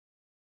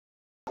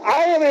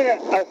I am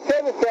a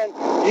citizen.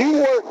 You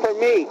work for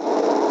me.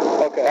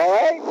 Okay. All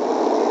right?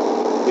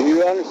 Do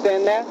you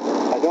understand that?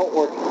 I don't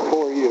work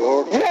for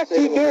you. Yes,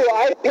 you do.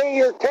 I pay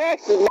your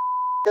taxes,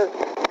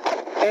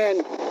 and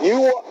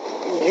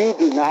you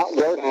do not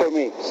work for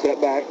me.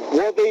 Step back.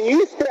 Well, then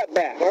you step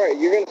back. All right,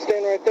 you're going to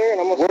stand right there,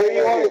 and I'm going to Where stand do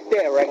you right want to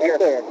stand? Right here.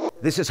 there.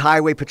 This is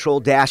Highway Patrol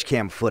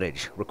dashcam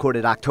footage,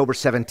 recorded October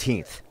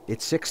 17th.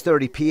 It's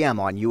 6:30 p.m.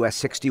 on US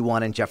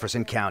 61 in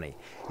Jefferson County.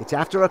 It's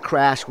after a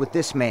crash with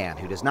this man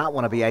who does not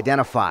want to be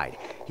identified.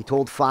 He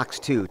told Fox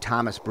 2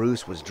 Thomas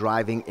Bruce was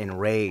driving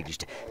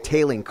enraged,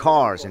 tailing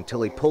cars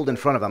until he pulled in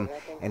front of him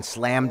and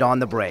slammed on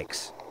the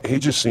brakes. He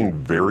just seemed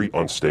very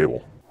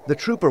unstable. The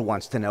trooper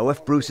wants to know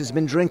if Bruce has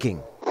been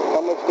drinking.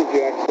 How much did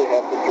you actually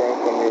have to drink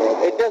when you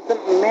were It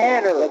doesn't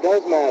matter. That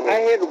does matter. I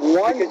had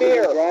one because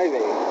beer. You were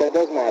driving. That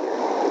does matter.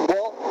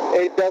 Well,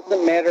 it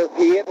doesn't matter if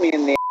he hit me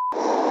in the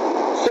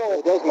So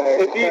it does matter.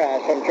 If It's a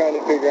crash. I'm trying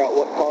to figure out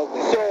what caused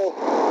it. So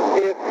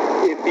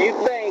if you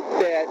think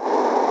that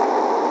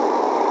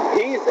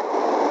he's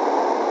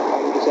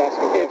I'm just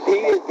asking if he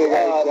is figure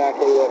out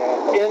exactly what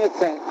happened.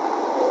 innocent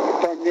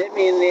from hitting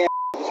me in the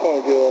I just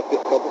want to do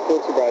a couple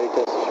quick sobriety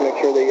tests to make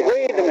sure that you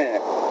Wait a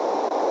minute.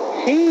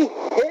 He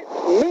hit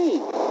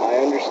me.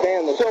 I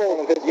understand that So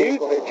one of his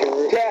vehicle hit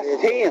your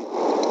test him.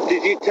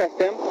 Did you test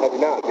him? I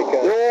did not,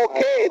 because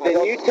Okay, I then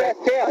don't you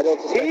suspect- test him. I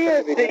don't suspect He him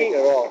is to be drinking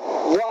at all.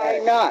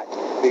 Why not?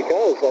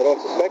 Because I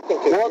don't suspect him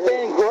to. Well,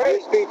 then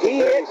great. Your speech is He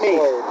very hit me.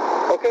 slurred.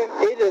 Okay.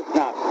 It is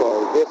not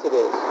slurred. Yes, it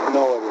is.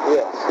 No, it is.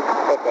 Yes.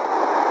 Okay.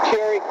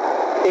 Cherry,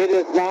 it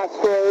is not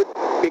slurred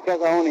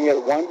because I only had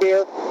one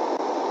beer,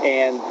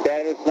 and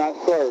that is not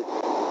slurred.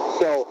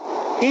 So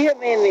he hit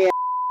me in the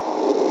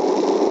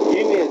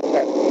You need to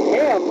test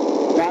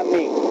him, not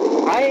me.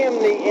 I am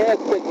the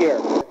innocent here.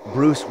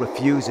 Bruce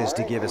refuses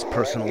to give his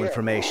personal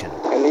information.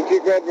 I need you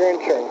to grab your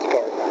insurance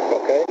card,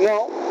 okay?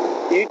 No,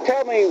 you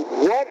tell me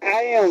what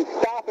I am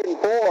stopping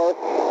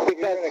for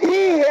because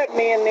he hit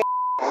me in the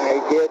I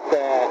get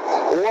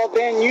that. Well,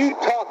 then you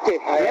talk to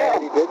him. I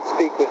already did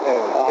speak with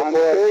him. I'm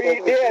sure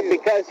you did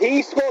because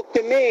he spoke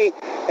to me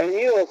and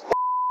he was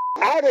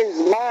out of his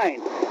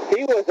mind.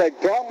 He was a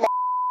drunk.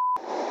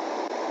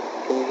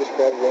 Can you just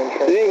grab your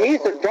insurance?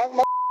 He's a drunk.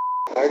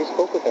 I already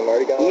spoke with him. I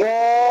already got it.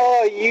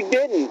 No, you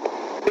didn't,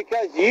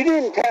 because you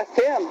didn't test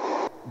him.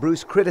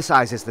 Bruce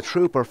criticizes the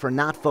trooper for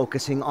not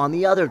focusing on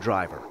the other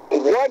driver.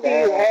 What do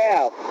you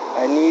have?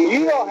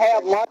 You don't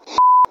have much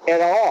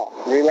at all.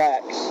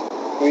 Relax.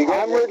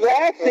 I'm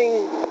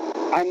relaxing.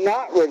 I'm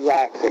not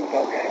relaxing.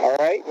 Okay. All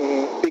right?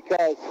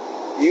 Because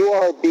you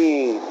are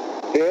being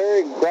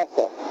very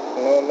aggressive.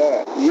 No, I'm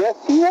not. Yes,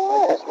 you I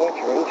are. just want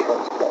your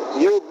insurance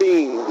card. You're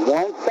being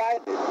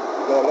one-sided.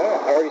 No, I'm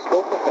not. I already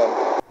spoke with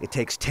him. It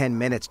takes 10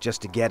 minutes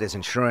just to get his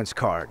insurance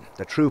card.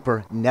 The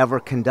trooper never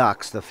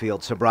conducts the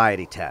field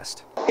sobriety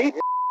test. He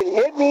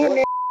hit me in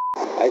the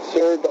I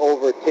served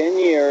over 10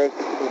 years,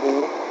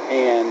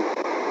 and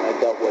I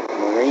dealt with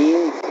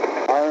Marines,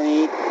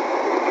 Army,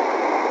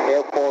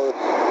 Air Force,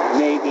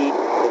 Navy,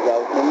 because I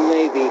was in the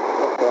Navy,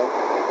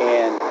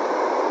 and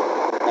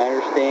I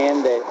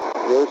understand that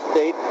you're a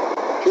state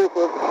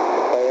trooper,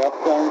 but I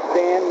also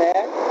understand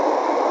that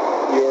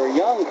you're a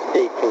young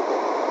state trooper.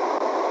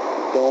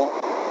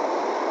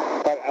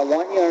 But I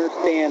want you to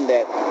understand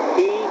that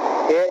he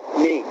hit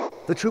me.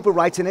 The trooper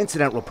writes an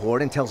incident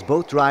report and tells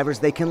both drivers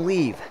they can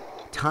leave.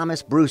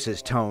 Thomas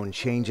Bruce's tone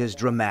changes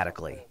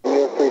dramatically.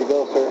 You're free to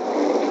go, sir.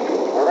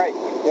 All right.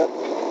 Yep.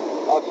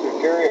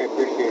 Officer Jerry, I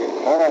appreciate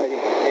it. All righty.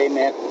 Hey,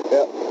 man.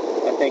 Yep.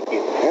 Thank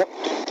you. Yep.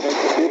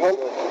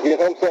 Get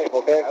home safe,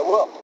 okay? I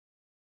will.